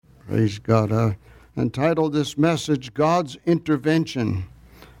Praise God. Entitled this message, God's Intervention.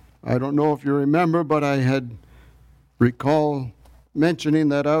 I don't know if you remember, but I had recall mentioning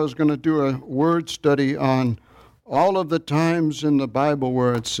that I was going to do a word study on all of the times in the Bible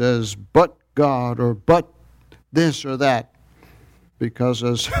where it says, but God, or but this or that. Because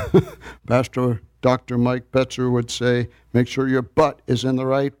as Pastor Dr. Mike Betzer would say, make sure your butt is in the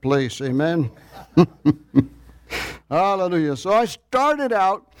right place. Amen? Hallelujah. So I started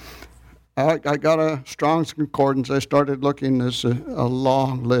out, I got a Strong's Concordance. I started looking at a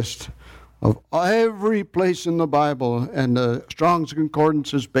long list of every place in the Bible, and the Strong's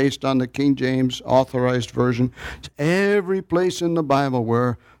Concordance is based on the King James Authorized Version. It's every place in the Bible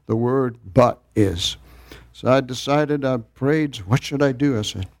where the word but is. So I decided, I prayed, what should I do? I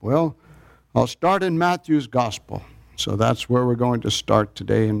said, well, I'll start in Matthew's Gospel. So that's where we're going to start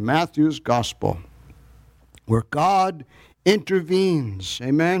today, in Matthew's Gospel, where God intervenes.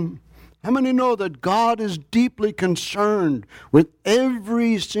 Amen? How many know that God is deeply concerned with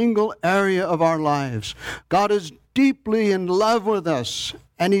every single area of our lives? God is deeply in love with us,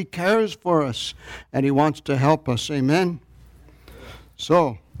 and He cares for us, and He wants to help us. Amen?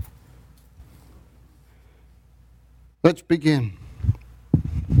 So, let's begin.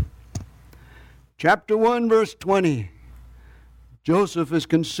 Chapter 1, verse 20. Joseph is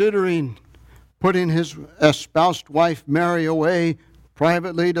considering putting his espoused wife Mary away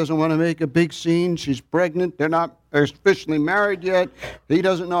privately, doesn't want to make a big scene. She's pregnant. They're not officially married yet. He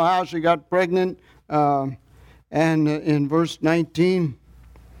doesn't know how she got pregnant. And in verse 19,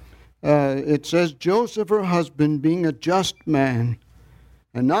 it says, Joseph, her husband, being a just man,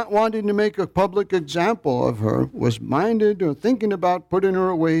 and not wanting to make a public example of her, was minded or thinking about putting her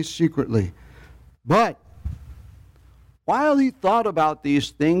away secretly. But while he thought about these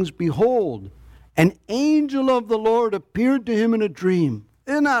things, behold, an angel of the Lord appeared to him in a dream.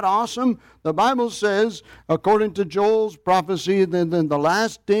 Isn't that awesome? The Bible says, according to Joel's prophecy, that in the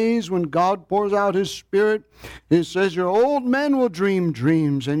last days when God pours out His Spirit, it says, your old men will dream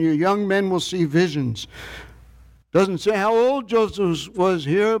dreams and your young men will see visions. Doesn't say how old Joseph was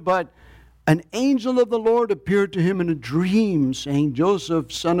here, but an angel of the Lord appeared to him in a dream, saying,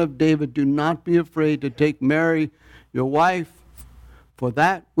 Joseph, son of David, do not be afraid to take Mary, your wife, for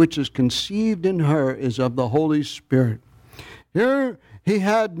that which is conceived in her is of the Holy Spirit. Here he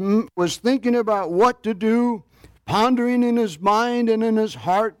was thinking about what to do, pondering in his mind and in his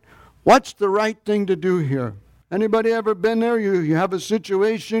heart, what's the right thing to do here? Anybody ever been there? You have a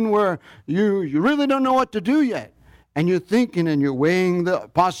situation where you really don't know what to do yet. And you're thinking and you're weighing the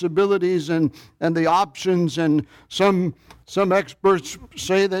possibilities and the options, and some experts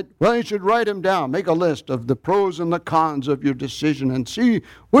say that, well, you should write them down. Make a list of the pros and the cons of your decision and see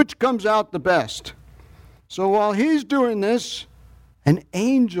which comes out the best. So while he's doing this, an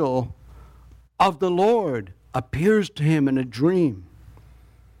angel of the Lord appears to him in a dream.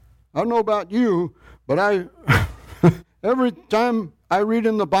 I don't know about you, but every time I read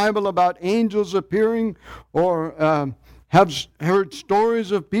in the Bible about angels appearing, or have heard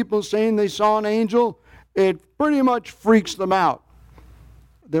stories of people saying they saw an angel, it pretty much freaks them out.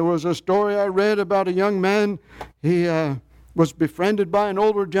 There was a story I read about a young man. He was befriended by an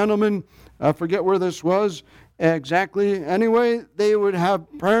older gentleman. I forget where this was exactly. Anyway, they would have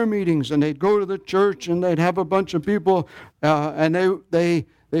prayer meetings, and they'd go to the church, and they'd have a bunch of people, and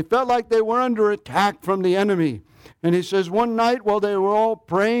they felt like they were under attack from the enemy. And he says one night while they were all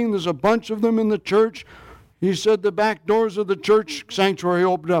praying, there's a bunch of them in the church, he said the back doors of the church sanctuary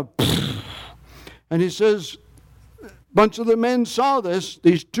opened up. And he says a bunch of the men saw this.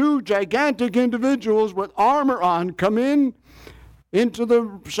 These two gigantic individuals with armor on come into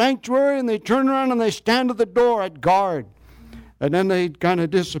the sanctuary, and they turn around and they stand at the door at guard. And then they kind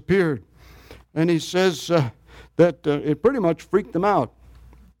of disappeared. And he says that it pretty much freaked them out.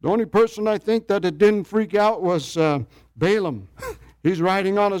 The only person I think that it didn't freak out was Balaam. He's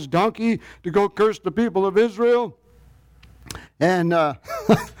riding on his donkey to go curse the people of Israel. And an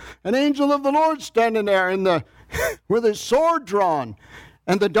angel of the Lord standing there with his sword drawn.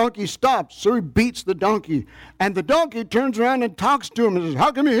 And the donkey stops, so he beats the donkey. And the donkey turns around and talks to him and says,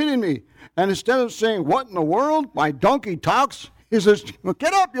 how come you're hitting me? And instead of saying, what in the world? My donkey talks? He says, well,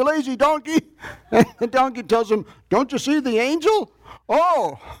 get up, you lazy donkey. And the donkey tells him, don't you see the angel?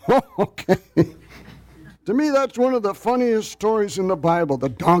 Oh, okay. To me, that's one of the funniest stories in the Bible. The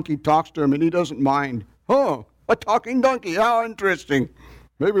donkey talks to him, and he doesn't mind. Oh, a talking donkey. How interesting.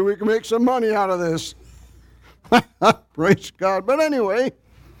 Maybe we can make some money out of this. Praise God. But anyway,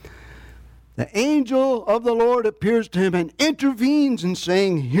 the angel of the Lord appears to him and intervenes in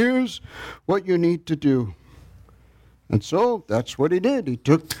saying, here's what you need to do. And so that's what he did. He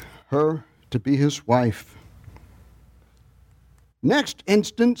took her to be his wife. Next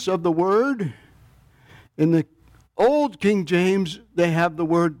instance of the word, in the Old King James, they have the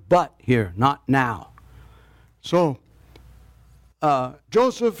word but here, not now. So,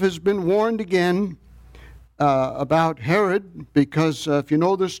 Joseph has been warned again about Herod, because if you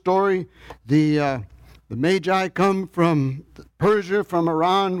know the story, the Magi come from Persia, from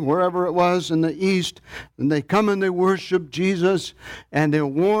Iran, wherever it was in the east, and they come and they worship Jesus, and they're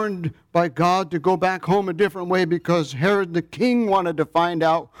warned by God to go back home a different way because Herod the king wanted to find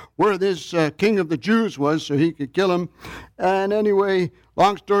out where this king of the Jews was so he could kill him. And anyway,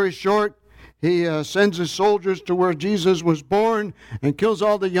 long story short, he sends his soldiers to where Jesus was born and kills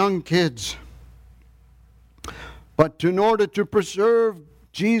all the young kids. But in order to preserve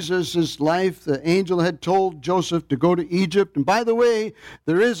Jesus' life, the angel had told Joseph to go to Egypt. And by the way,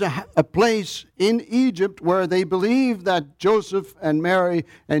 there is a place in Egypt where they believe that Joseph and Mary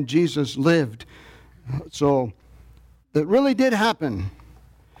and Jesus lived. So that really did happen.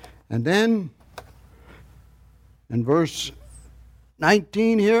 And then in verse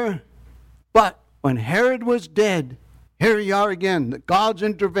 19 here, but when Herod was dead, here you are again, God's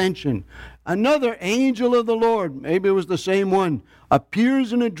intervention. Another angel of the Lord, maybe it was the same one,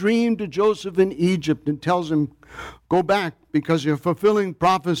 appears in a dream to Joseph in Egypt and tells him, go back because you're fulfilling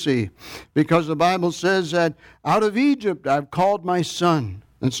prophecy. Because the Bible says that out of Egypt I've called my son.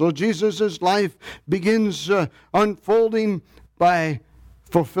 And so Jesus' life begins unfolding by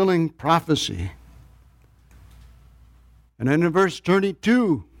fulfilling prophecy. And then in verse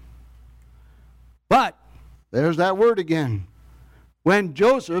 32, but, there's that word again. When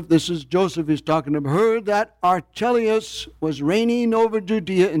Joseph, this is Joseph he's talking about, heard that Archelaus was reigning over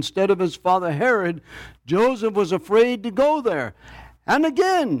Judea instead of his father Herod, Joseph was afraid to go there. And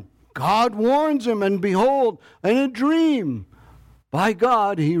again, God warns him, and behold, in a dream, by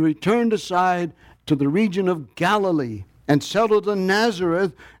God, he returned aside to the region of Galilee and settled in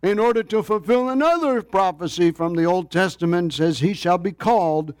Nazareth in order to fulfill another prophecy from the Old Testament, says he shall be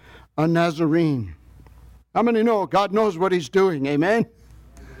called a Nazarene. How many know God knows what he's doing? Amen?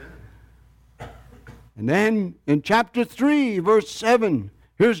 And then in chapter 3, verse 7,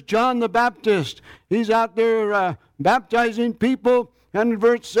 here's John the Baptist. He's out there baptizing people. And in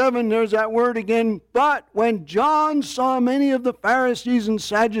verse 7, there's that word again. But when John saw many of the Pharisees and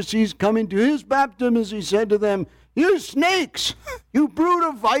Sadducees coming to his baptism, he said to them, you snakes, you brood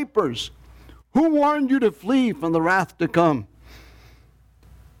of vipers, who warned you to flee from the wrath to come?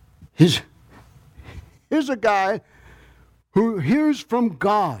 Here's a guy who hears from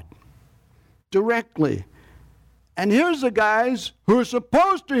God directly. And here's the guys who are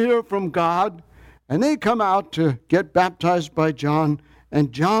supposed to hear from God, and they come out to get baptized by John,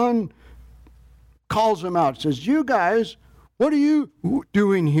 and John calls them out, says, you guys, what are you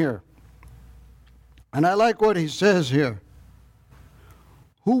doing here? And I like what he says here.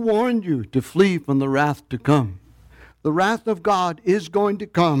 Who warned you to flee from the wrath to come? The wrath of God is going to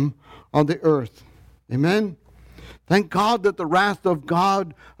come on the earth. Amen? Thank God that the wrath of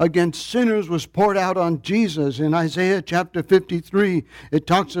God against sinners was poured out on Jesus. In Isaiah chapter 53, it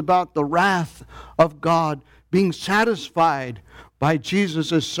talks about the wrath of God being satisfied by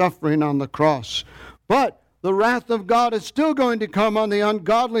Jesus' suffering on the cross. But the wrath of God is still going to come on the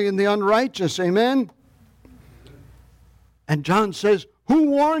ungodly and the unrighteous. Amen? And John says, who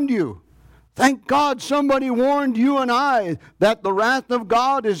warned you? Thank God somebody warned you and I that the wrath of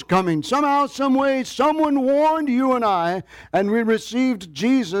God is coming. Somehow, some way, someone warned you and I, and we received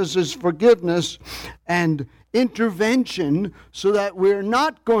Jesus' forgiveness and intervention so that we're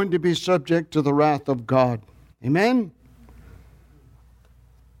not going to be subject to the wrath of God. Amen?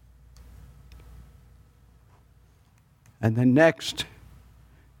 And then next,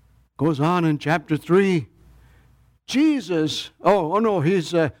 goes on in chapter 3. Jesus,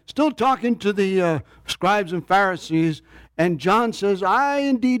 he's still talking to the scribes and Pharisees, and John says, I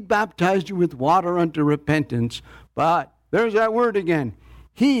indeed baptized you with water unto repentance, but there's that word again.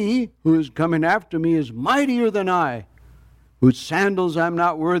 He who is coming after me is mightier than I, whose sandals I'm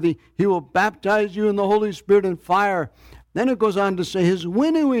not worthy. He will baptize you in the Holy Spirit and fire. Then it goes on to say, his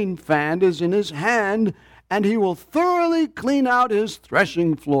winnowing fan is in his hand, and he will thoroughly clean out his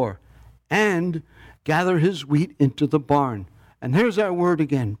threshing floor, and gather his wheat into the barn. And there's that word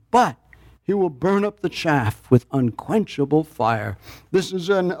again. But he will burn up the chaff with unquenchable fire. This is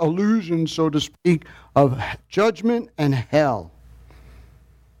an allusion, so to speak, of judgment and hell.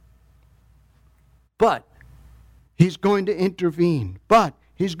 But he's going to intervene. But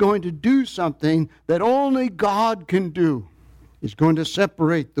he's going to do something that only God can do. He's going to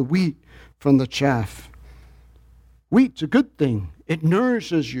separate the wheat from the chaff. Wheat's a good thing. It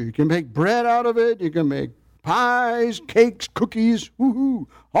nourishes you. You can make bread out of it. You can make pies, cakes, cookies,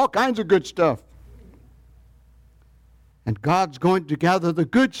 all kinds of good stuff. And God's going to gather the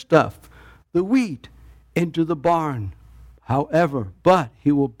good stuff, the wheat, into the barn. However, but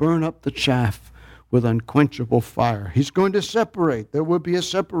He will burn up the chaff with unquenchable fire. He's going to separate. There will be a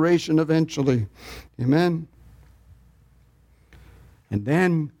separation eventually. Amen. And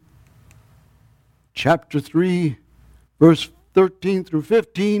then, chapter 3, verse 13 through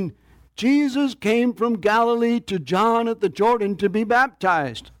 15, Jesus came from Galilee to John at the Jordan to be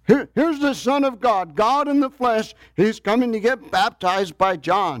baptized. Here's the Son of God, God in the flesh. He's coming to get baptized by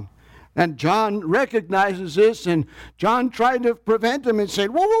John. And John recognizes this, and John tried to prevent him and said,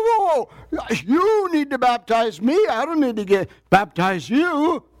 whoa, whoa, whoa, you need to baptize me. I don't need to baptize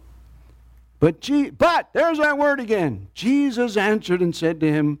you. But there's that word again. Jesus answered and said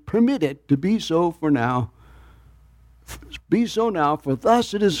to him, permit it to be so for now. Be so now, for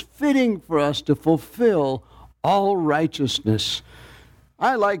thus it is fitting for us to fulfill all righteousness.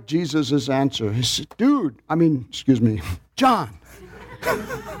 I like Jesus' answer. He said, John.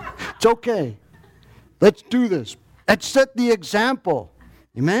 It's okay. Let's do this. Let's set the example.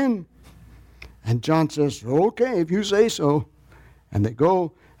 Amen? And John says, okay, if you say so. And they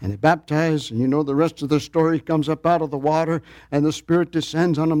go and they baptize, and you know the rest of the story. Comes up out of the water, and the Spirit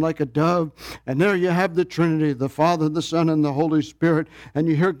descends on them like a dove. And there you have the Trinity, the Father, the Son, and the Holy Spirit. And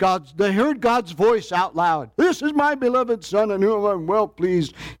you hear they heard God's voice out loud. This is my beloved Son, in whom I'm well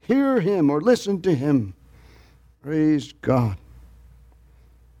pleased. Hear Him or listen to Him. Praise God.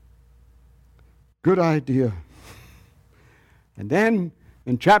 Good idea. And then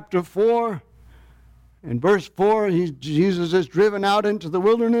in chapter 4, in verse 4, Jesus is driven out into the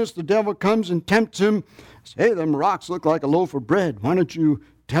wilderness. The devil comes and tempts him. Says, hey, them rocks look like a loaf of bread. Why don't you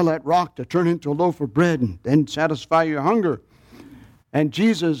tell that rock to turn into a loaf of bread and then satisfy your hunger? And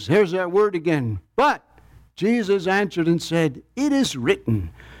Jesus, here's that word again. But Jesus answered and said, it is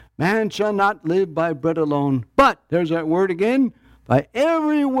written, man shall not live by bread alone. But, there's that word again, by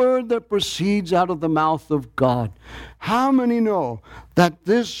every word that proceeds out of the mouth of God. How many know that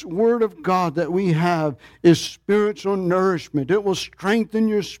this word of God that we have is spiritual nourishment? It will strengthen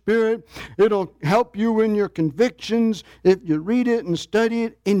your spirit. It'll help you in your convictions. If you read it and study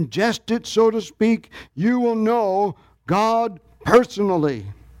it, ingest it, so to speak, you will know God personally.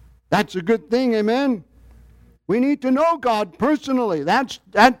 That's a good thing, amen? We need to know God personally. That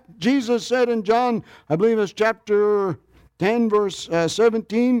Jesus said in John, I believe it's chapter 10, verse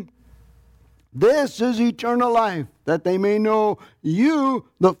 17, this is eternal life, that they may know you,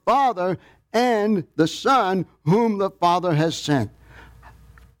 the Father, and the Son, whom the Father has sent.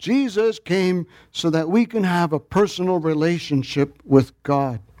 Jesus came so that we can have a personal relationship with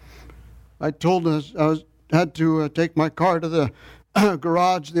God. I told us I had to take my car to the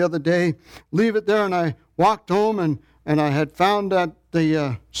garage the other day, leave it there, and I walked home, and I had found that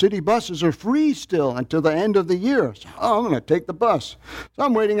the city buses are free still until the end of the year. So, I'm going to take the bus. So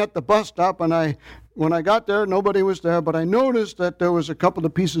I'm waiting at the bus stop, and when I got there, nobody was there, but I noticed that there was a couple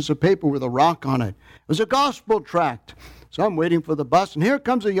of pieces of paper with a rock on it. It was a gospel tract. So I'm waiting for the bus, and here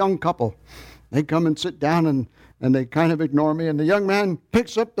comes a young couple. They come and sit down, and they kind of ignore me, and the young man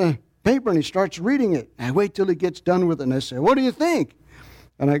picks up the paper, and he starts reading it. I wait till he gets done with it, and I say, what do you think?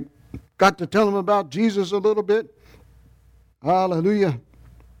 And I got to tell him about Jesus a little bit. Hallelujah.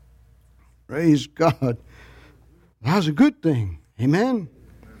 Praise God. That was a good thing. Amen.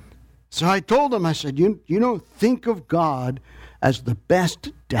 So I told him, I said, you know, think of God as the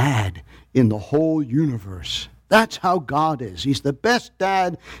best dad in the whole universe. That's how God is. He's the best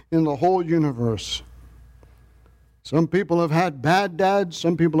dad in the whole universe. Some people have had bad dads,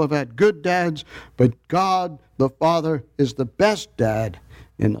 some people have had good dads, but God the Father is the best dad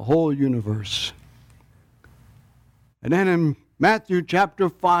in the whole universe. And then in Matthew chapter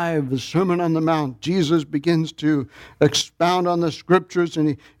 5, the Sermon on the Mount, Jesus begins to expound on the Scriptures,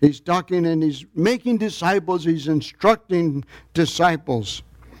 and he's talking and he's making disciples, he's instructing disciples.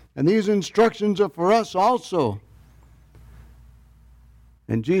 And these instructions are for us also.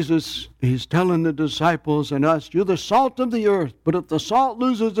 And Jesus, he's telling the disciples and us, you're the salt of the earth, but if the salt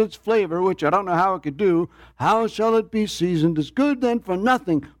loses its flavor, which I don't know how it could do, how shall it be seasoned? It's good then for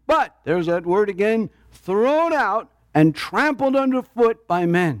nothing, but, there's that word again, thrown out and trampled underfoot by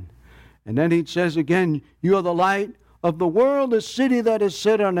men. And then he says again, you are the light of the world. A city that is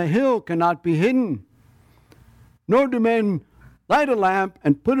set on a hill cannot be hidden. Nor do men light a lamp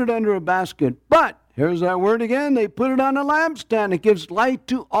and put it under a basket. But, here's that word again, they put it on a lampstand. It gives light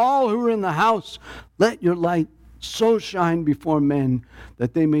to all who are in the house. Let your light so shine before men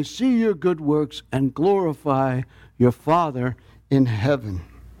that they may see your good works and glorify your Father in heaven.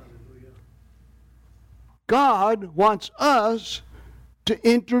 God wants us to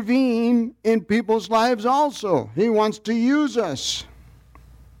intervene in people's lives also. He wants to use us.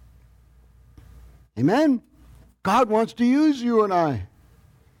 Amen? God wants to use you and I.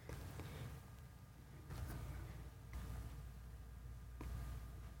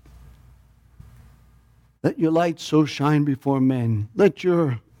 Let your light so shine before men. Let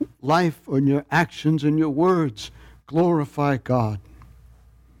your life and your actions and your words glorify God.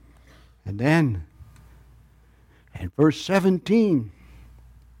 And then, in verse 17,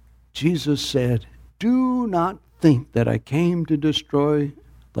 Jesus said, "Do not think that I came to destroy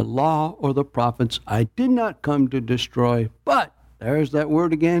the law or the prophets. I did not come to destroy, but," there's that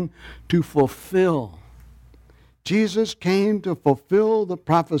word again, "to fulfill." Jesus came to fulfill the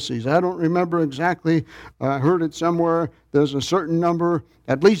prophecies. I don't remember exactly. I heard it somewhere. There's a certain number,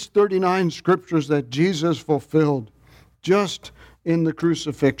 at least 39 scriptures that Jesus fulfilled just in the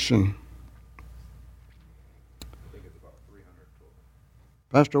crucifixion. I think it's about 300 total.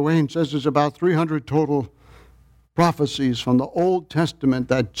 Pastor Wayne says there's about 300 total prophecies from the Old Testament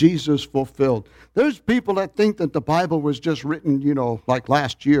that Jesus fulfilled. There's people that think that the Bible was just written, like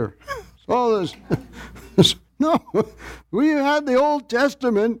last year. So no, we had the Old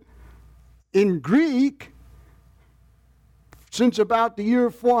Testament in Greek since about the year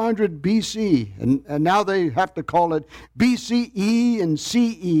 400 BC. And now they have to call it BCE and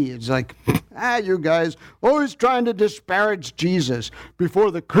CE. It's like, you guys always trying to disparage Jesus before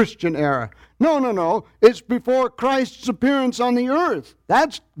the Christian era. No. It's before Christ's appearance on the earth.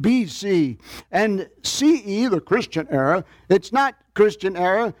 That's BC. And CE, the Christian era, it's not Christian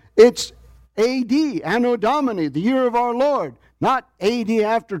era. It's AD, Anno Domini, the year of our Lord. Not AD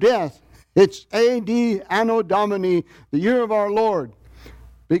after death. It's AD, Anno Domini, the year of our Lord.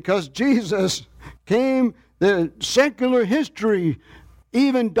 Because Jesus came, the secular history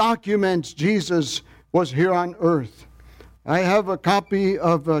even documents Jesus was here on earth. I have a copy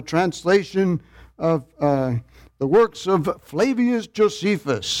of a translation of the works of Flavius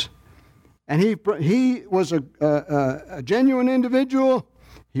Josephus. And he was a genuine individual.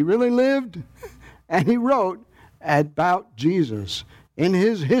 He really lived, and he wrote about Jesus in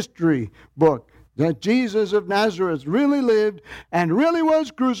his history book that Jesus of Nazareth really lived and really was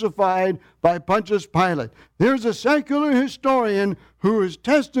crucified by Pontius Pilate. There's a secular historian who is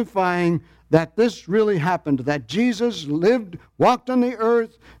testifying that this really happened, that Jesus lived, walked on the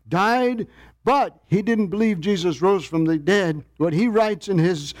earth, died, but he didn't believe Jesus rose from the dead. What he writes in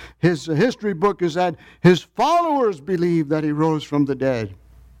his history book is that his followers believed that he rose from the dead.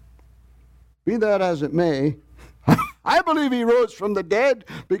 Be that as it may, I believe he rose from the dead,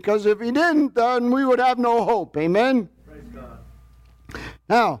 because if he didn't, then we would have no hope. Amen? Praise God.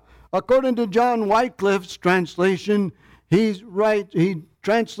 Now, according to John Wycliffe's translation, he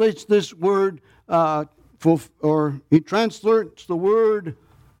translates this word, he translates the word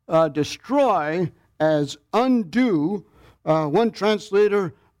destroy as undo. One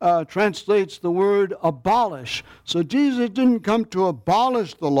translator translates the word abolish. So Jesus didn't come to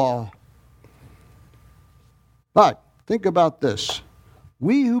abolish the law. But think about this.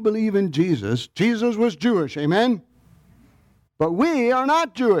 We who believe in Jesus was Jewish, amen? But we are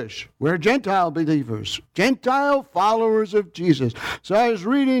not Jewish. We're Gentile believers, Gentile followers of Jesus. So I was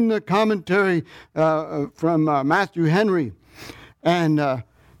reading the commentary from Matthew Henry, and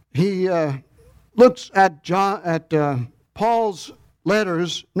he looks at Paul's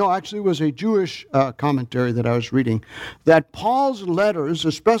letters. No, actually it was a Jewish commentary that I was reading, that Paul's letters,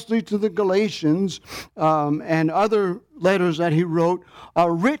 especially to the Galatians and other letters that he wrote,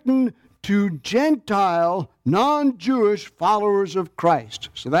 are written to Gentile, non-Jewish followers of Christ.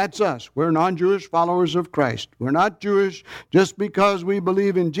 So that's us. We're non-Jewish followers of Christ. We're not Jewish just because we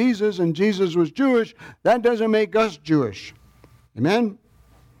believe in Jesus and Jesus was Jewish. That doesn't make us Jewish. Amen?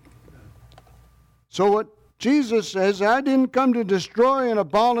 So what Jesus says, I didn't come to destroy and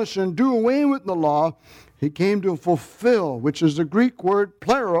abolish and do away with the law. He came to fulfill, which is the Greek word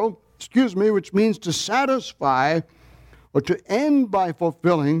plero, which means to satisfy or to end by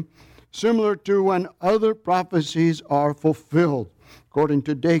fulfilling, similar to when other prophecies are fulfilled, according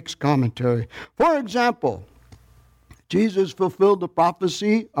to Dake's commentary. For example, Jesus fulfilled the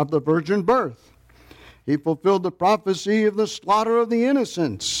prophecy of the virgin birth. He fulfilled the prophecy of the slaughter of the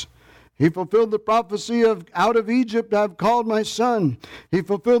innocents. He fulfilled the prophecy of, out of Egypt I've called my son. He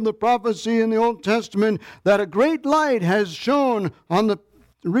fulfilled the prophecy in the Old Testament that a great light has shone on the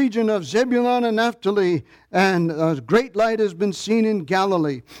region of Zebulun and Naphtali, and a great light has been seen in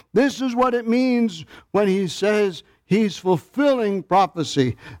Galilee. This is what it means when he says He's fulfilling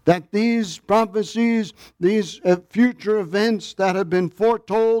prophecy, that these prophecies, these future events that have been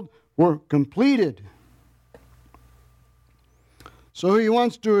foretold were completed. So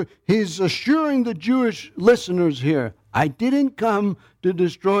he's assuring the Jewish listeners here, I didn't come to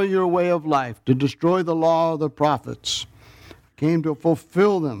destroy your way of life, to destroy the law of the prophets. I came to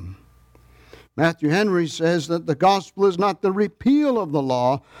fulfill them. Matthew Henry says that the gospel is not the repeal of the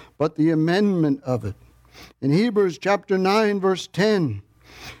law, but the amendment of it. In Hebrews chapter 9, verse 10,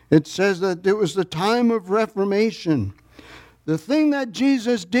 it says that it was the time of Reformation. The thing that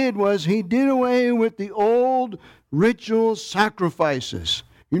Jesus did was he did away with the old ritual sacrifices.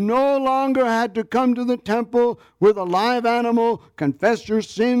 You no longer had to come to the temple with a live animal, confess your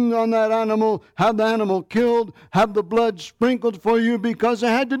sin on that animal, have the animal killed, have the blood sprinkled for you, because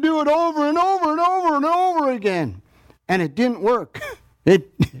they had to do it over and over and over and over again. And it didn't work.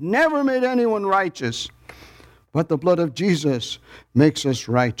 It never made anyone righteous. But the blood of Jesus makes us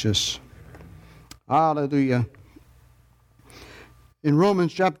righteous. Hallelujah. In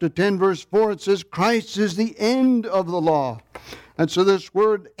Romans chapter 10, verse 4, it says, Christ is the end of the law. And so this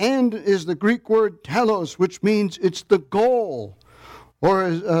word end is the Greek word telos, which means it's the goal. Or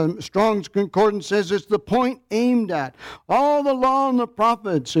as Strong's Concordance says, it's the point aimed at. All the law and the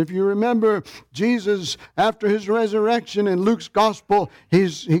prophets, if you remember Jesus after his resurrection in Luke's gospel,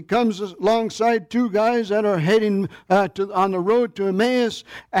 he comes alongside two guys that are heading on the road to Emmaus,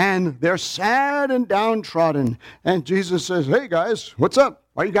 and they're sad and downtrodden. And Jesus says, hey guys, what's up?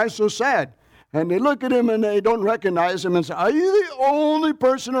 Why are you guys so sad? And they look at him and they don't recognize him and say, are you the only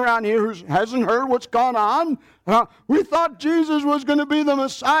person around here who hasn't heard what's gone on? We thought Jesus was going to be the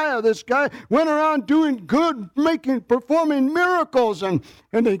Messiah. This guy went around doing good, performing miracles, and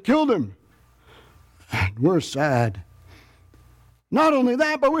they killed him. And we're sad. Not only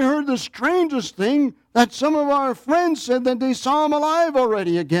that, but we heard the strangest thing, that some of our friends said that they saw him alive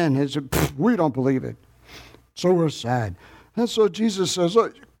already again. They said, we don't believe it. So we're sad. And so Jesus says,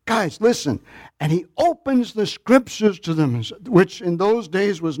 look, guys, listen. And he opens the scriptures to them, which in those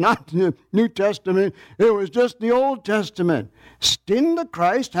days was not the New Testament. It was just the Old Testament. Didn't the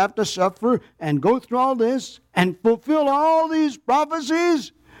Christ have to suffer and go through all this and fulfill all these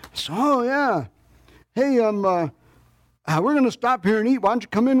prophecies? So, yeah. Hey, we're going to stop here and eat. Why don't you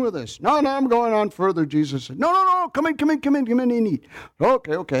come in with us? No, I'm going on further, Jesus said. No, come in and eat.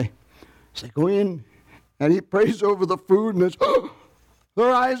 Okay. So they go in, and he prays over the food, and it's,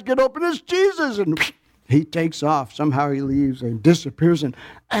 their eyes get open. It's Jesus. And he takes off. Somehow he leaves and disappears.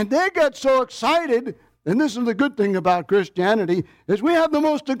 And they get so excited. And this is the good thing about Christianity, is we have the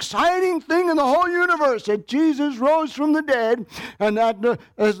most exciting thing in the whole universe, that Jesus rose from the dead, and that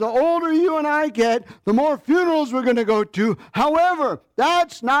as the older you and I get, the more funerals we're going to go to. However,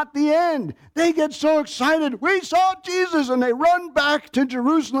 that's not the end. They get so excited. We saw Jesus, and they run back to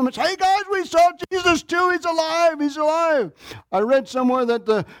Jerusalem and say, hey guys, we saw Jesus too. He's alive. I read somewhere that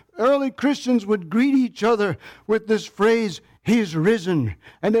the early Christians would greet each other with this phrase, he is risen.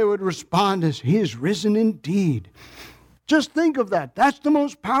 And they would respond as, he is risen indeed. Just think of that. That's the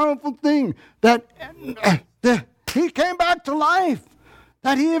most powerful thing, that he came back to life.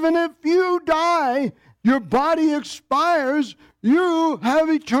 That even if you die, your body expires, you have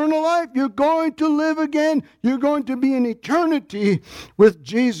eternal life. You're going to live again. You're going to be in eternity with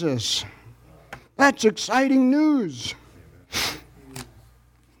Jesus. That's exciting news.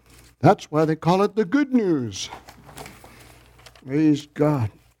 That's why they call it the good news. Praise God.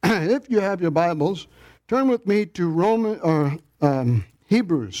 If you have your Bibles, turn with me to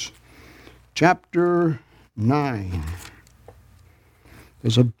Hebrews chapter 9.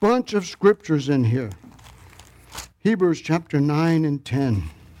 There's a bunch of scriptures in here. Hebrews chapter 9 and 10.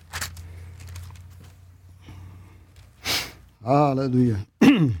 Hallelujah.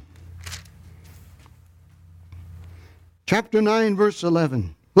 Chapter 9, verse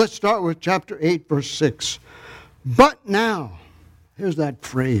 11. Let's start with chapter 8, verse 6. But now, here's that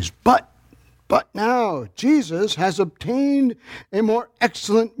phrase, but now Jesus has obtained a more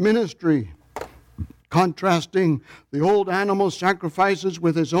excellent ministry, contrasting the old animal sacrifices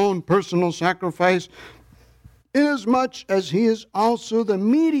with his own personal sacrifice, inasmuch as he is also the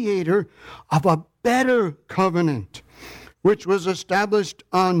mediator of a better covenant, which was established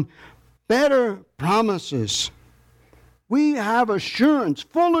on better promises. We have assurance,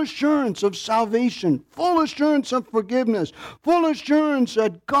 full assurance of salvation, full assurance of forgiveness, full assurance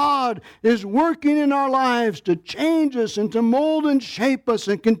that God is working in our lives to change us and to mold and shape us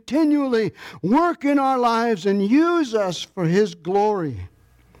and continually work in our lives and use us for his glory.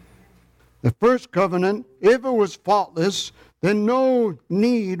 The first covenant, if it was faultless, then no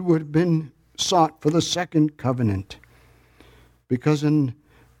need would have been sought for the second covenant. Because in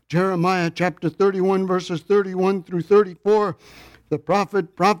Jeremiah chapter 31, verses 31 through 34, the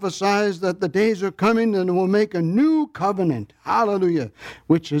prophet prophesies that the days are coming and will make a new covenant, hallelujah,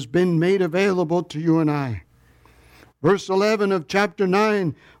 which has been made available to you and I. Verse 11 of chapter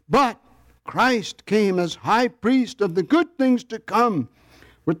 9, but Christ came as high priest of the good things to come,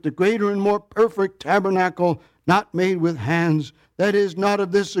 with the greater and more perfect tabernacle, not made with hands, that is, not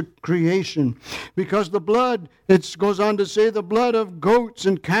of this creation. Because the blood, it goes on to say, the blood of goats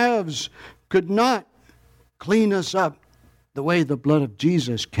and calves could not clean us up the way the blood of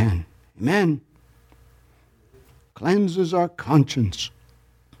Jesus can. Amen. Cleanses our conscience.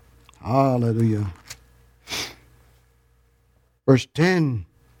 Hallelujah. Verse 10,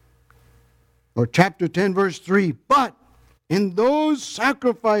 or chapter 10, verse 3, but in those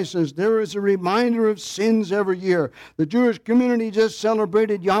sacrifices, there is a reminder of sins every year. The Jewish community just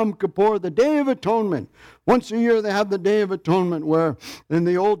celebrated Yom Kippur, the Day of Atonement. Once a year they have the Day of Atonement, where in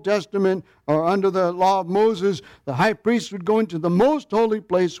the Old Testament, or under the law of Moses, the high priest would go into the most holy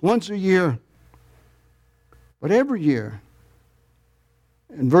place once a year. But every year,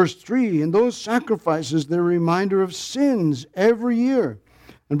 in verse 3, in those sacrifices, they're a reminder of sins every year.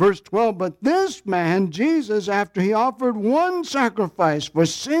 In verse 12, but this man, Jesus, after he offered one sacrifice for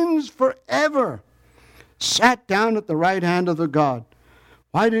sins forever, sat down at the right hand of the God.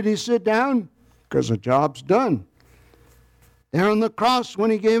 Why did he sit down? Because the job's done. There on the cross,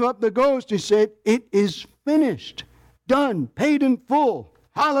 when he gave up the ghost, he said, it is finished, done, paid in full.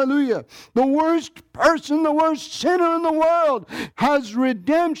 Hallelujah. The worst person, the worst sinner in the world has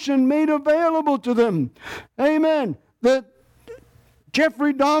redemption made available to them. Amen.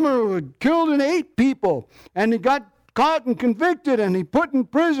 Jeffrey Dahmer had killed and ate people, and he got caught and convicted, and he put in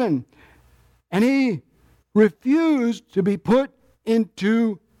prison. And he refused to be put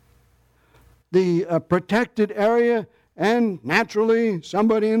into the protected area, and naturally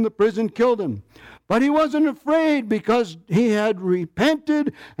somebody in the prison killed him. But he wasn't afraid because he had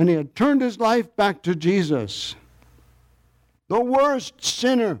repented and he had turned his life back to Jesus. The worst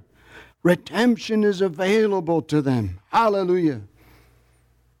sinner, redemption is available to them. Hallelujah.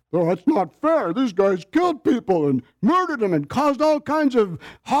 Oh, that's not fair. These guys killed people and murdered them and caused all kinds of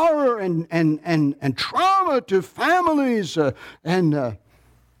horror and trauma to families. It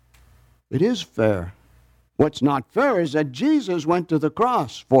is fair. What's not fair is that Jesus went to the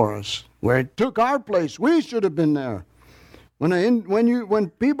cross for us, where it took our place. We should have been there.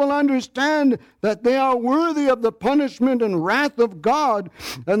 When people understand that they are worthy of the punishment and wrath of God,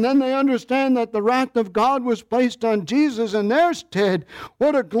 and then they understand that the wrath of God was placed on Jesus in their stead,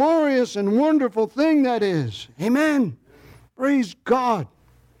 what a glorious and wonderful thing that is. Amen. Praise God.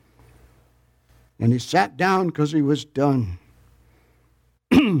 And he sat down because he was done.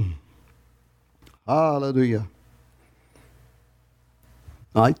 Hallelujah.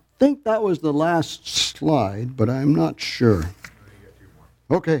 I think that was the last slide, but I'm not sure.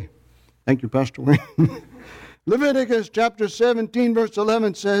 Okay. Thank you, Pastor Wayne. Leviticus chapter 17, verse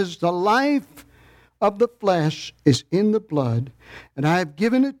 11 says, the life of the flesh is in the blood, and I have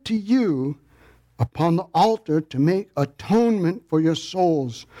given it to you upon the altar to make atonement for your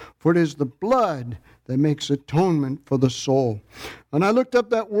souls. For it is the blood that makes atonement for the soul. And I looked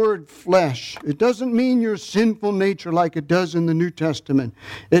up that word flesh. It doesn't mean your sinful nature like it does in the New Testament.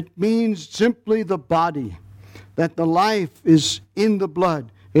 It means simply the body, that the life is in the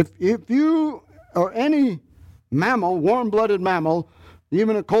blood. If you or any mammal, warm-blooded mammal,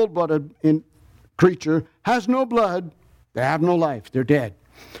 even a cold-blooded creature, has no blood, they have no life. They're dead.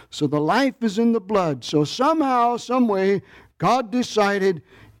 So the life is in the blood. So somehow, some way, God decided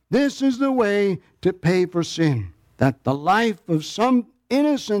this is the way to pay for sin. That the life of some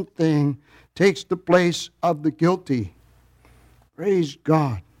innocent thing takes the place of the guilty. Praise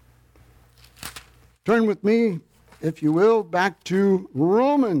God. Turn with me, if you will, back to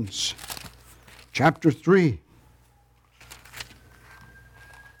Romans chapter 3,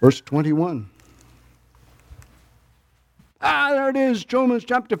 verse 21. There it is, Romans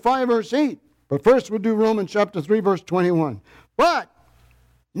chapter 5, verse 8. But first we'll do Romans chapter 3, verse 21. But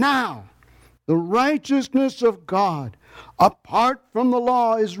now, the righteousness of God, apart from the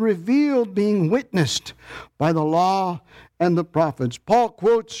law, is revealed, being witnessed by the law and the prophets. Paul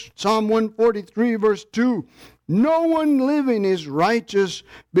quotes Psalm 143, verse 2. No one living is righteous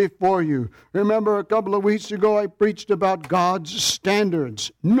before you. Remember a couple of weeks ago I preached about God's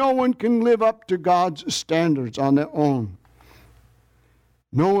standards. No one can live up to God's standards on their own.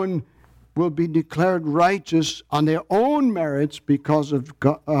 No one will be declared righteous on their own merits because of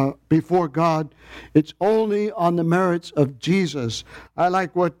before God. It's only on the merits of Jesus. I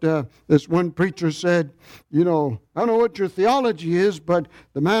like what this one preacher said. You know, I don't know what your theology is, but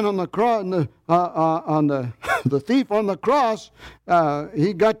the man on the cross, on the thief on the cross,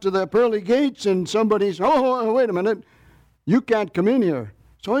 he got to the pearly gates, and somebody said, "Oh, wait a minute, you can't come in here."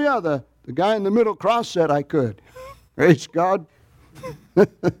 So yeah, the guy in the middle cross said I could. Praise God.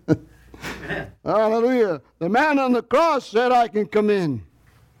 Hallelujah. The man on the cross said I can come in.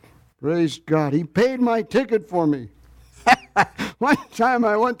 Praise God. He paid my ticket for me. One time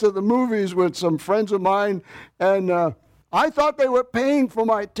I went to the movies with some friends of mine, and I thought they were paying for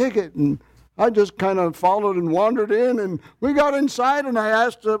my ticket, and I just kind of followed and wandered in, and we got inside, and I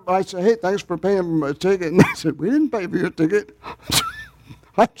asked them, I said, "Hey, thanks for paying for my ticket." And they said, "We didn't pay for your ticket."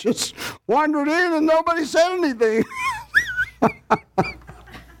 I just wandered in, and nobody said anything.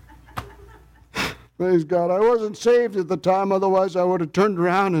 Praise God. I wasn't saved at the time, otherwise I would have turned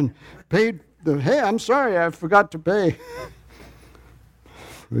around and paid hey, I'm sorry, I forgot to pay.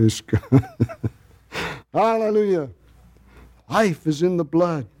 Praise God. Hallelujah. Life is in the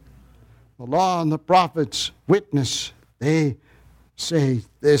blood. The law and the prophets witness. They say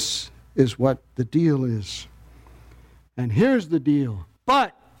this is what the deal is. And here's the deal.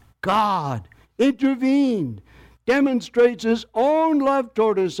 But God intervened, demonstrates His own love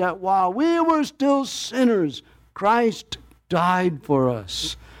toward us, that while we were still sinners, Christ died for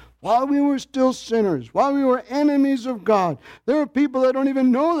us. While we were still sinners, while we were enemies of God. There are people that don't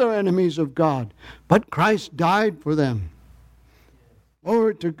even know they're enemies of God, but Christ died for them.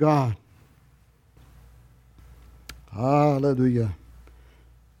 Glory to God. Hallelujah.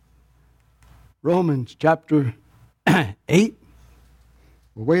 Romans chapter 8.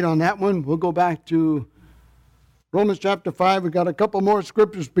 We'll wait on that one. We'll go back to Romans chapter 5. We've got a couple more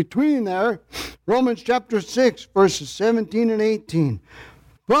scriptures between there. Romans chapter 6, verses 17 and 18.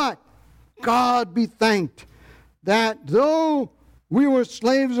 But God be thanked that though we were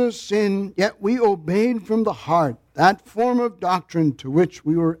slaves of sin, yet we obeyed from the heart that form of doctrine to which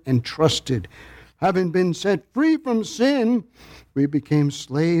we were entrusted. Having been set free from sin, we became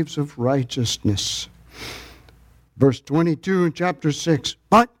slaves of righteousness. Verse 22 in chapter 6.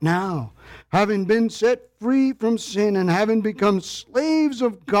 But now, having been set free from sin and having become slaves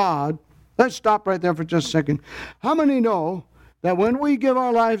of God, let's stop right there for just a second. How many know that when we give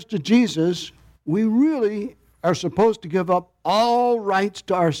our lives to Jesus, we really are supposed to give up all rights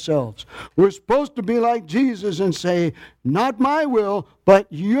to ourselves? We're supposed to be like Jesus and say, not my will, but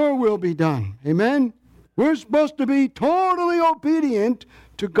your will be done. Amen? We're supposed to be totally obedient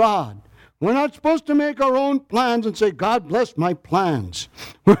to God. We're not supposed to make our own plans and say, God bless my plans.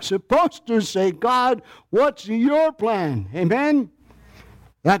 We're supposed to say, God, what's your plan? Amen?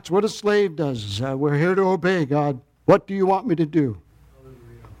 That's what a slave does. We're here to obey God. What do you want me to do?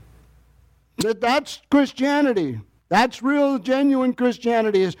 That's Christianity. That's real, genuine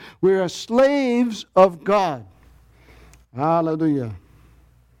Christianity. Is we're slaves of God. Hallelujah.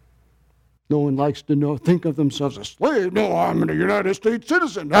 No one likes to think of themselves as a slave. No, I'm a United States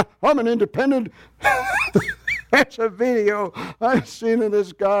citizen. I'm an independent. There's a video I've seen of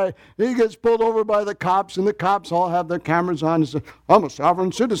this guy. He gets pulled over by the cops, and the cops all have their cameras on and say, I'm a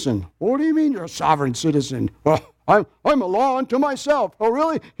sovereign citizen. What do you mean you're a sovereign citizen? Well, I'm a law unto myself. Oh,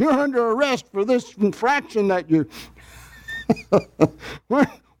 really? You're under arrest for this infraction that you...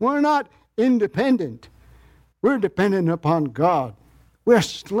 We're not independent. We're dependent upon God. We're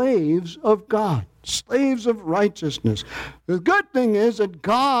slaves of God, slaves of righteousness. The good thing is that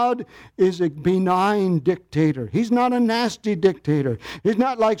God is a benign dictator. He's not a nasty dictator. He's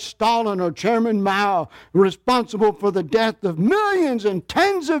not like Stalin or Chairman Mao, responsible for the death of millions and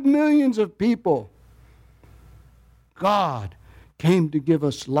tens of millions of people. God came to give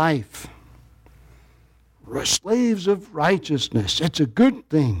us life. We're slaves of righteousness. It's a good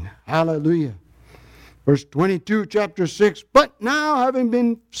thing. Hallelujah. Verse 22, chapter 6, but now having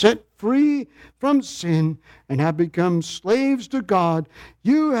been set free from sin and have become slaves to God,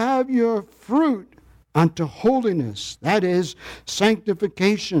 you have your fruit unto holiness, that is,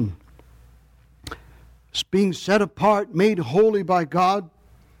 sanctification. It's being set apart, made holy by God,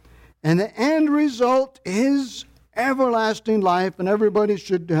 and the end result is everlasting life. And everybody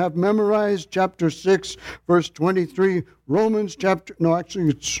should have memorized chapter 6, verse 23, Romans chapter, no, actually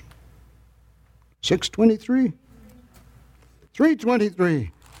it's 6:23?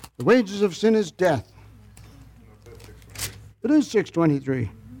 3:23. The wages of sin is death. It is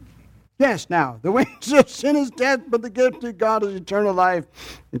 6:23. Yes, now, the wages of sin is death, but the gift of God is eternal life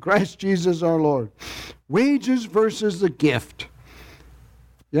in Christ Jesus our Lord. Wages versus the gift.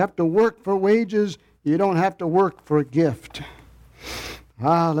 You have to work for wages. You don't have to work for a gift.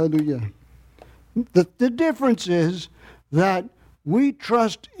 Hallelujah. The difference is that we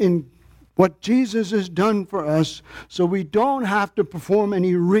trust in what Jesus has done for us, so we don't have to perform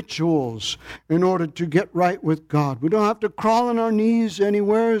any rituals in order to get right with God. We don't have to crawl on our knees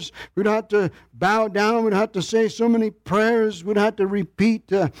anywhere. We don't have to bow down. We don't have to say so many prayers. We don't have to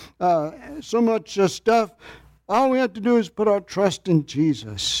repeat so much stuff. All we have to do is put our trust in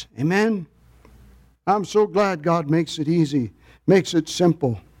Jesus. Amen? I'm so glad God makes it easy, makes it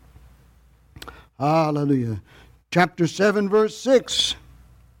simple. Hallelujah. Chapter 7, verse 6.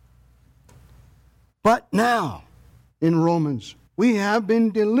 But now, in Romans, we have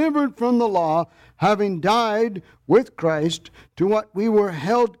been delivered from the law, having died with Christ to what we were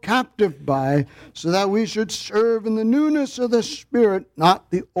held captive by, so that we should serve in the newness of the Spirit,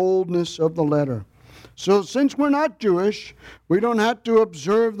 not the oldness of the letter. So since we're not Jewish, we don't have to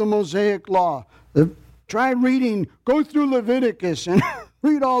observe the Mosaic law. Try reading, go through Leviticus and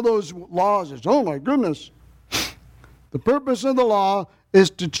read all those laws. It's, oh my goodness. The purpose of the law is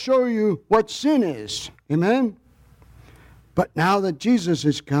to show you what sin is. Amen? But now that Jesus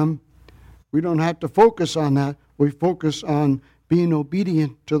has come, we don't have to focus on that. We focus on being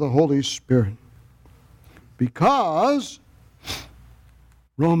obedient to the Holy Spirit. Because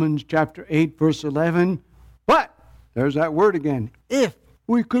Romans chapter 8, verse 11, but, there's that word again, if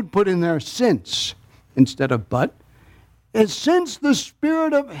we could put in there since instead of but, and since the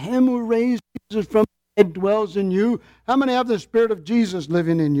Spirit of Him who raised Jesus from the dead dwells in you, how many have the Spirit of Jesus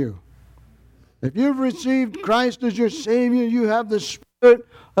living in you? If you've received Christ as your Savior, you have the Spirit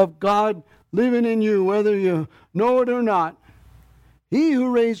of God living in you, whether you know it or not. He who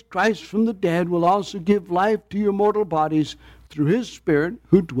raised Christ from the dead will also give life to your mortal bodies through His Spirit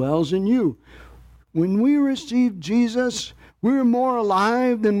who dwells in you. When we receive Jesus, we're more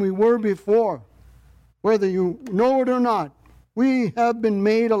alive than we were before. Whether you know it or not, we have been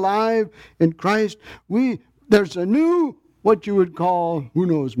made alive in Christ. There's a new, what you would call, who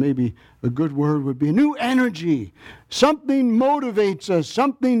knows, maybe a good word would be a new energy. Something motivates us,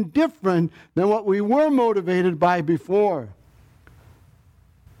 something different than what we were motivated by before.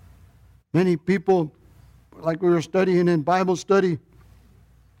 Many people, like we were studying in Bible study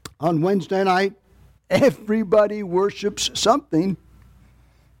on Wednesday night, everybody worships something.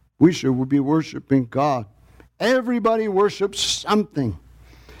 We should be worshiping God. Everybody worships something.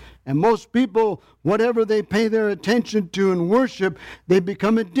 And most people, whatever they pay their attention to in worship, they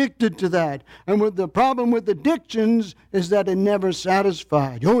become addicted to that. And the problem with addictions is that it never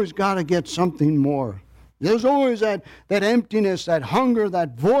satisfies. You always got to get something more. There's always that emptiness, that hunger,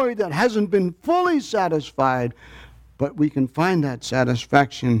 that void that hasn't been fully satisfied. But we can find that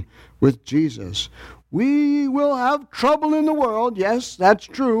satisfaction with Jesus. We will have trouble in the world. Yes, that's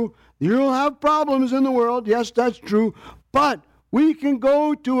true. You'll have problems in the world. Yes, that's true. But we can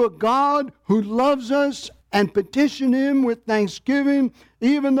go to a God who loves us and petition Him with thanksgiving,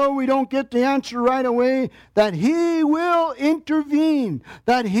 even though we don't get the answer right away, that He will intervene,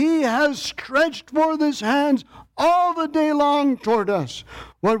 that He has stretched forth His hands all the day long toward us.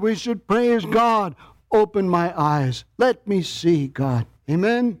 What we should pray is, God, open my eyes. Let me see, God.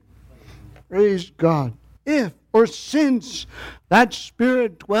 Amen? Praise God. If or since that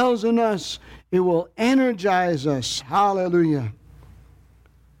Spirit dwells in us, it will energize us. Hallelujah.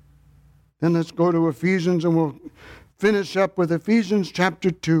 Then let's go to Ephesians and we'll finish up with Ephesians chapter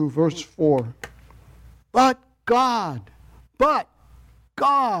 2, verse 4. But God.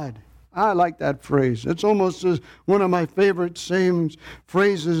 I like that phrase. It's almost one of my favorite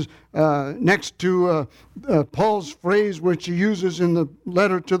phrases next to Paul's phrase, which he uses in the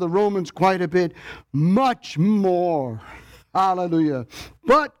letter to the Romans quite a bit. Much more. Hallelujah.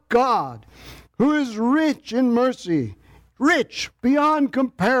 But God, who is rich in mercy, rich beyond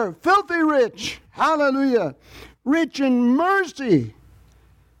compare, filthy rich, hallelujah, rich in mercy,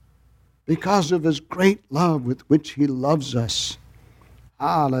 because of His great love with which He loves us.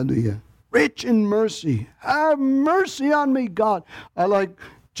 Hallelujah. Rich in mercy. Have mercy on me, God. I like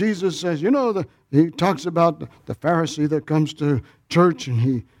Jesus says, he talks about the Pharisee that comes to church and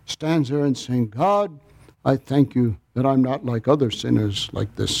he stands there and saying, God, I thank you that I'm not like other sinners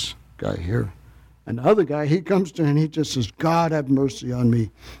like this guy here. And the other guy, he comes to and he just says, God, have mercy on me.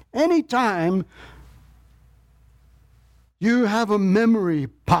 Anytime you have a memory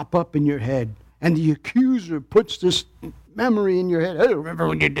pop up in your head and the accuser puts this memory in your head. Hey, remember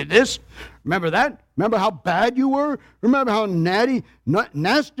when you did this? Remember that? Remember how bad you were? Remember how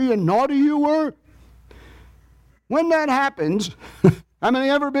nasty and naughty you were? When that happens, how many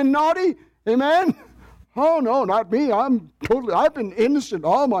ever been naughty? Amen? Oh, no, not me. I've been innocent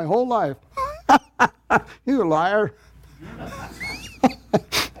all my whole life. You liar.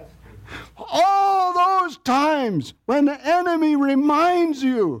 All those times when the enemy reminds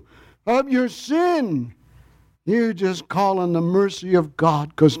you of your sin, you just call on the mercy of God,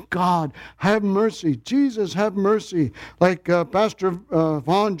 because God, have mercy. Jesus, have mercy. Like Pastor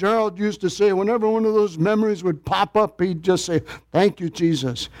Vaughn Gerald used to say, whenever one of those memories would pop up, he'd just say, thank you,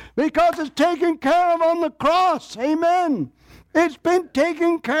 Jesus. Because it's taken care of on the cross. Amen. It's been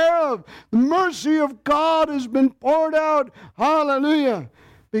taken care of. The mercy of God has been poured out. Hallelujah.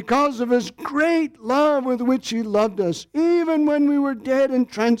 Because of His great love with which He loved us. Even when we were dead in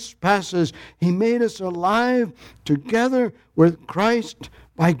trespasses, He made us alive together with Christ.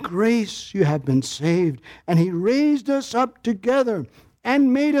 By grace you have been saved. And He raised us up together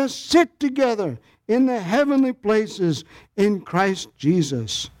and made us sit together in the heavenly places in Christ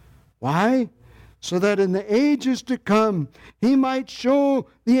Jesus. Why? So that in the ages to come He might show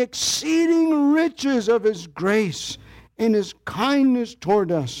the exceeding riches of His grace in His kindness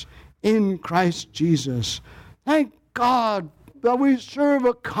toward us in Christ Jesus. Thank God that we serve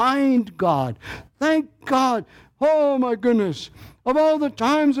a kind God. Thank God. Oh my goodness. Of all the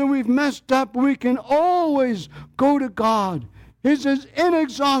times that we've messed up, we can always go to God. It's as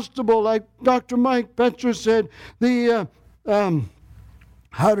inexhaustible, like Dr. Mike Petcher said.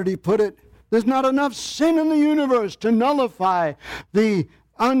 How did he put it? There's not enough sin in the universe to nullify the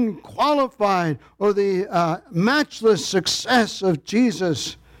unqualified or the matchless success of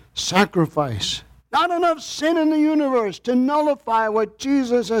Jesus' sacrifice. Not enough sin in the universe to nullify what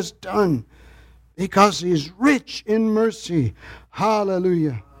Jesus has done, because He's rich in mercy.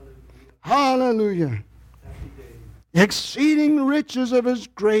 Hallelujah. Hallelujah. Exceeding riches of His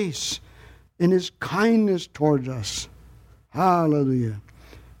grace in His kindness towards us. Hallelujah.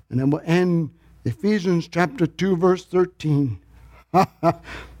 And then we'll end Ephesians chapter 2, verse 13.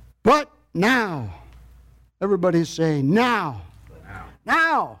 But now, everybody say, now.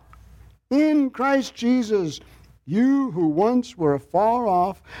 Now, in Christ Jesus, you who once were afar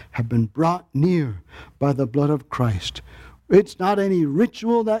off have been brought near by the blood of Christ. It's not any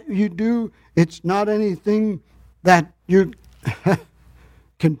ritual that you do. It's not anything that you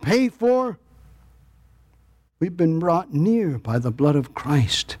can pay for. We've been brought near by the blood of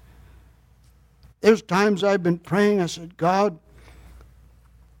Christ. There's times I've been praying, I said, God,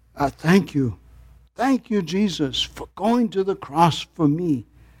 I thank you. Thank you, Jesus, for going to the cross for me.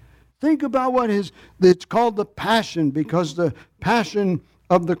 Think about it's called the passion, because the passion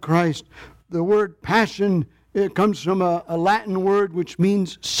of the Christ, the word passion, it comes from a Latin word which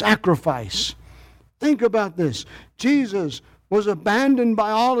means sacrifice. Think about this. Jesus was abandoned by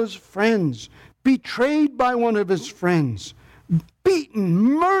all His friends, betrayed by one of His friends, beaten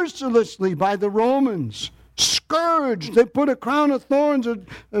mercilessly by the Romans, scourged. They put a crown of thorns.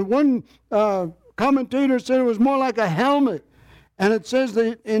 One commentator said it was more like a helmet. And it says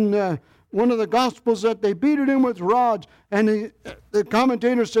that in one of the Gospels that they beat it in with rods. And the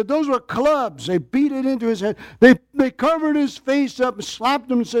commentator said those were clubs. They beat it into his head. They covered his face up and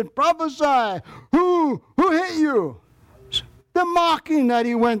slapped him and said, prophesy, who hit you? The mocking that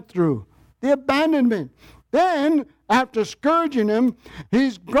he went through. The abandonment. Then, after scourging him,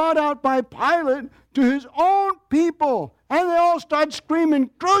 he's brought out by Pilate to his own people. And they all start screaming,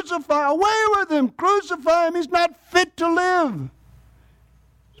 crucify, away with him, crucify him, he's not fit to live.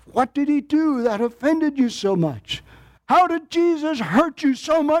 What did he do that offended you so much? How did Jesus hurt you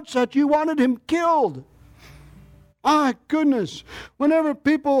so much that you wanted him killed? My goodness, whenever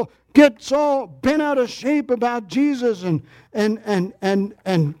people get so bent out of shape about Jesus and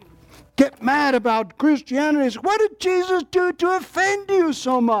get mad about Christianity, what did Jesus do to offend you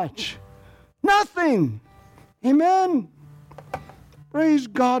so much? Nothing. Amen. Praise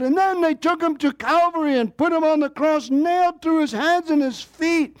God. And then they took him to Calvary and put him on the cross, nailed through his hands and his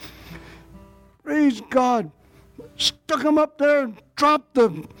feet. Praise God. Stuck him up there and dropped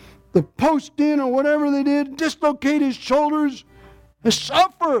the post in or whatever they did, dislocate his shoulders, and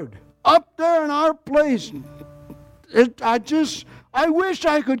suffered up there in our place. I wish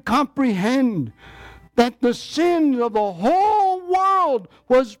I could comprehend that the sin of the whole world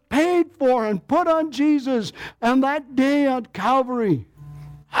was paid for and put on Jesus on that day on Calvary.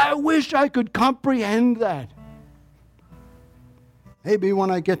 I wish I could comprehend that. Maybe when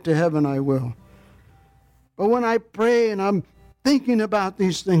I get to heaven I will. But when I pray and I'm thinking about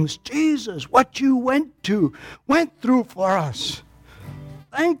these things, Jesus, what you went through for us.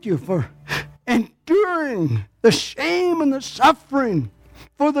 Thank you for enduring the shame and the suffering,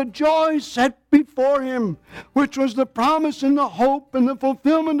 for the joy set before him, which was the promise and the hope and the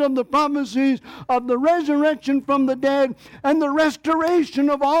fulfillment of the prophecies of the resurrection from the dead and the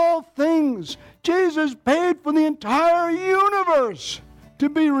restoration of all things. Jesus paid for the entire universe to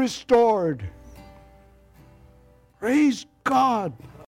be restored. Praise God.